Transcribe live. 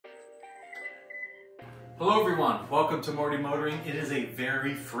Hello everyone, welcome to Morty Motoring. It is a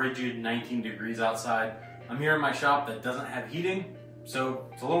very frigid 19 degrees outside. I'm here in my shop that doesn't have heating, so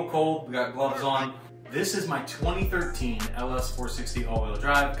it's a little cold. We got gloves on. This is my 2013 LS 460 all-wheel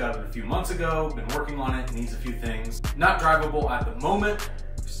drive. Got it a few months ago, been working on it, needs a few things. Not drivable at the moment,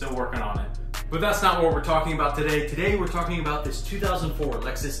 still working on it. But that's not what we're talking about today. Today we're talking about this 2004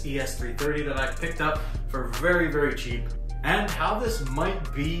 Lexus ES 330 that I picked up for very, very cheap, and how this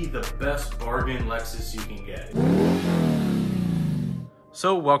might be the best bargain Lexus you can get.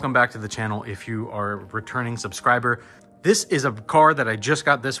 So welcome back to the channel if you are a returning subscriber. This is a car that I just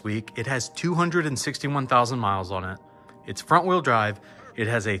got this week. It has 261,000 miles on it. It's front wheel drive. It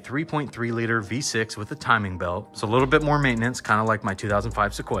has a 3.3 liter V6 with a timing belt. It's a little bit more maintenance, kind of like my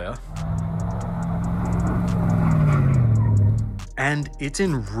 2005 Sequoia. And it's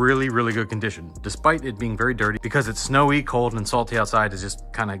in really, really good condition, despite it being very dirty because it's snowy, cold, and salty outside. It just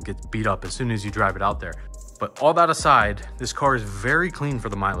kind of gets beat up as soon as you drive it out there. But all that aside, this car is very clean for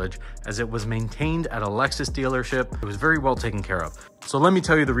the mileage as it was maintained at a Lexus dealership. It was very well taken care of. So let me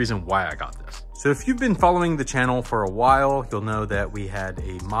tell you the reason why I got this. So if you've been following the channel for a while, you'll know that we had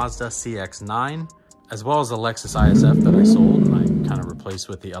a Mazda CX-9, as well as a Lexus ISF that I sold and I kind of replaced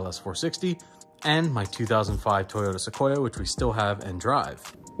with the LS 460, and my 2005 Toyota Sequoia, which we still have and drive.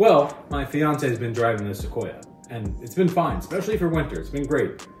 Well, my fiance has been driving the Sequoia and it's been fine, especially for winter. It's been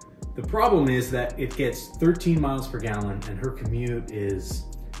great. The problem is that it gets 13 miles per gallon and her commute is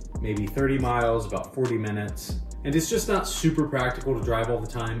maybe 30 miles, about 40 minutes. And it's just not super practical to drive all the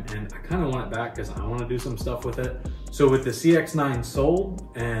time. And I kind of want it back because I want to do some stuff with it. So with the CX-9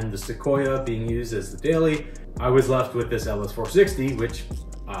 sold and the Sequoia being used as the daily, I was left with this LS 460, which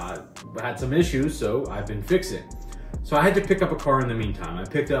had some issues, so I've been fixing. So I had to pick up a car in the meantime. I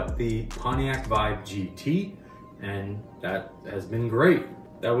picked up the Pontiac Vibe GT, and that has been great.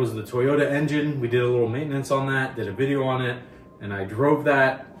 That was the Toyota engine. We did a little maintenance on that, did a video on it, and I drove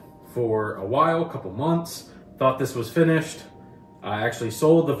that for a while, a couple months. Thought this was finished. I actually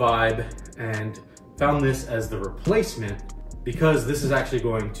sold the Vibe and found this as the replacement because this is actually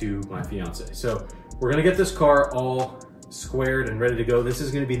going to my fiance. So we're gonna get this car all squared and ready to go. This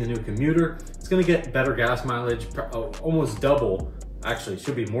is gonna be the new commuter. It's gonna get better gas mileage, almost double, actually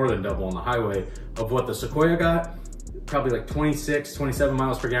should be more than double on the highway of what the Sequoia got. Probably like 26, 27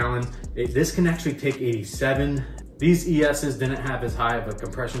 miles per gallon. This can actually take 87. These ESs didn't have as high of a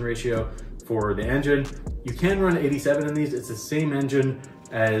compression ratio for the engine. You can run 87 in these. It's the same engine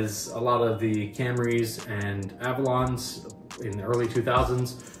as a lot of the Camrys and Avalons in the early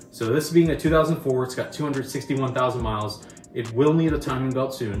 2000s. So this being a 2004, it's got 261,000 miles. It will need a timing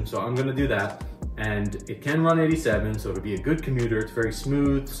belt soon, so I'm gonna do that. And it can run 87, so it'll be a good commuter. It's very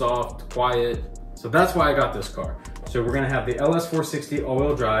smooth, soft, quiet. So that's why I got this car. So we're gonna have the LS 460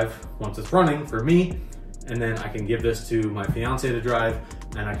 all-wheel drive once it's running for me, and then I can give this to my fiance to drive,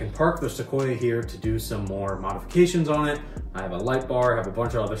 and I can park the Sequoia here to do some more modifications on it. I have a light bar, I have a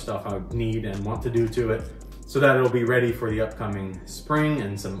bunch of other stuff I need and want to do to it, so that it'll be ready for the upcoming spring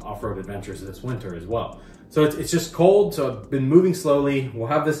and some off-road adventures this winter as well. So it's just cold, so I've been moving slowly. We'll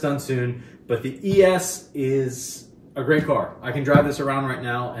have this done soon, but the ES is a great car. I can drive this around right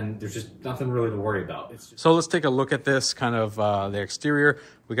now and there's just nothing really to worry about. So let's take a look at this kind of the exterior.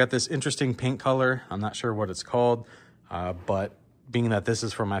 We got this interesting paint color. I'm not sure what it's called, but being that this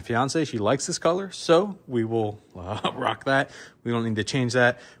is for my fiance, she likes this color, so we will rock that. We don't need to change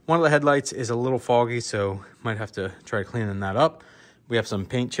that. One of the headlights is a little foggy, so might have to try cleaning that up. We have some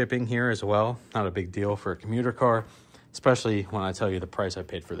paint chipping here as well. Not a big deal for a commuter car, especially when I tell you the price I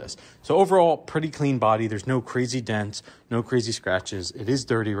paid for this. So overall, pretty clean body. There's no crazy dents, no crazy scratches. It is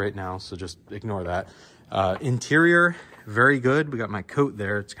dirty right now, so just ignore that. Interior, very good. We got my coat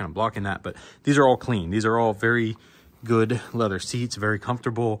there. It's kind of blocking that, but these are all clean. These are all very good leather seats, very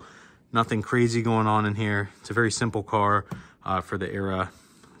comfortable. Nothing crazy going on in here. It's a very simple car for the era,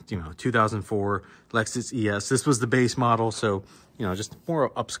 2004 Lexus ES. This was the base model, so, just more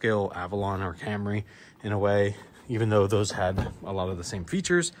upscale Avalon or Camry in a way, even though those had a lot of the same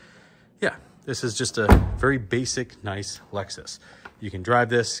features. Yeah, this is just a very basic, nice Lexus. You can drive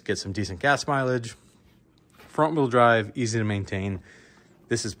this, get some decent gas mileage, front wheel drive, easy to maintain.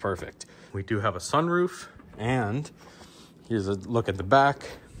 This is perfect. We do have a sunroof, and here's a look at the back.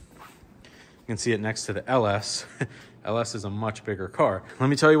 You can see it next to the LS. LS is a much bigger car. Let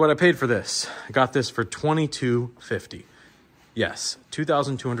me tell you what I paid for this. I got this for $2,250. Yes,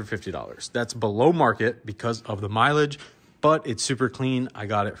 $2,250. That's below market because of the mileage, but it's super clean. I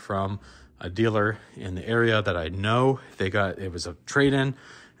got it from a dealer in the area that I know. It was a trade-in,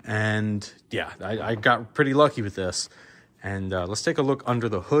 and yeah, I got pretty lucky with this. And let's take a look under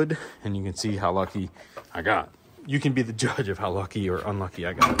the hood, and you can see how lucky I got. You can be the judge of how lucky or unlucky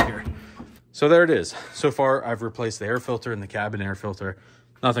I got here. So there it is. So far, I've replaced the air filter and the cabin air filter.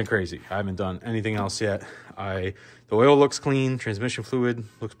 Nothing crazy. I haven't done anything else yet. The oil looks clean. Transmission fluid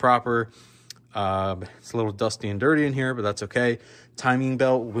looks proper. It's a little dusty and dirty in here, but that's okay. Timing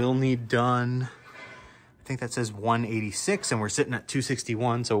belt will need done. I think that says 186, and we're sitting at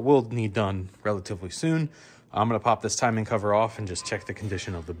 261, so it will need done relatively soon. I'm going to pop this timing cover off and just check the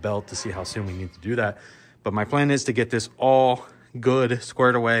condition of the belt to see how soon we need to do that. But my plan is to get this all good,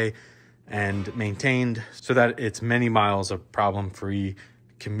 squared away, and maintained so that it's many miles of problem-free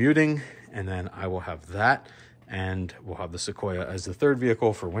commuting. And then I will have that, and we'll have the Sequoia as the third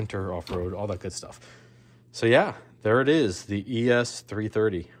vehicle for winter, off-road, all that good stuff. So yeah, there it is, the ES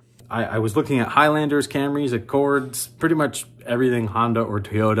 330. I was looking at Highlanders, Camrys, Accords, pretty much everything Honda or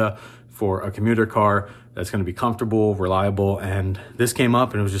Toyota for a commuter car that's going to be comfortable, reliable, and this came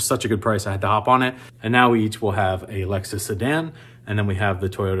up and it was just such a good price I had to hop on it. And now we each will have a Lexus sedan, and then we have the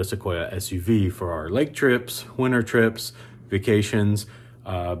Toyota Sequoia SUV for our lake trips, winter trips, vacations.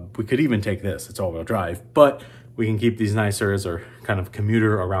 We could even take this, it's all-wheel drive, but we can keep these nicer as our kind of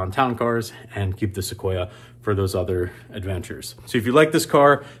commuter around town cars and keep the Sequoia for those other adventures. So if you like this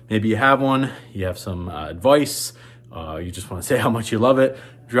car, maybe you have one, you have some advice, you just want to say how much you love it,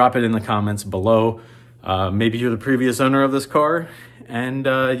 drop it in the comments below. Maybe you're the previous owner of this car and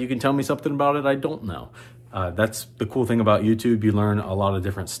you can tell me something about it I don't know. That's the cool thing about YouTube. You learn a lot of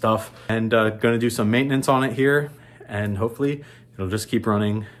different stuff, and gonna do some maintenance on it here, and hopefully it'll just keep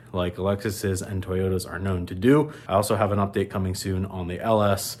running like Lexuses and Toyotas are known to do. I also have an update coming soon on the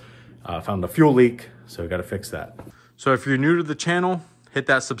LS. Found a fuel leak, so we gotta fix that. So if you're new to the channel, hit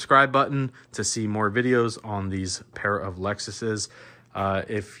that subscribe button to see more videos on these pair of Lexuses.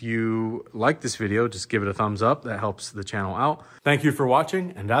 If you like this video, just give it a thumbs up. That helps the channel out. Thank you for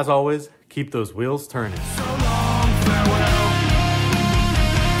watching, and as always, keep those wheels turning.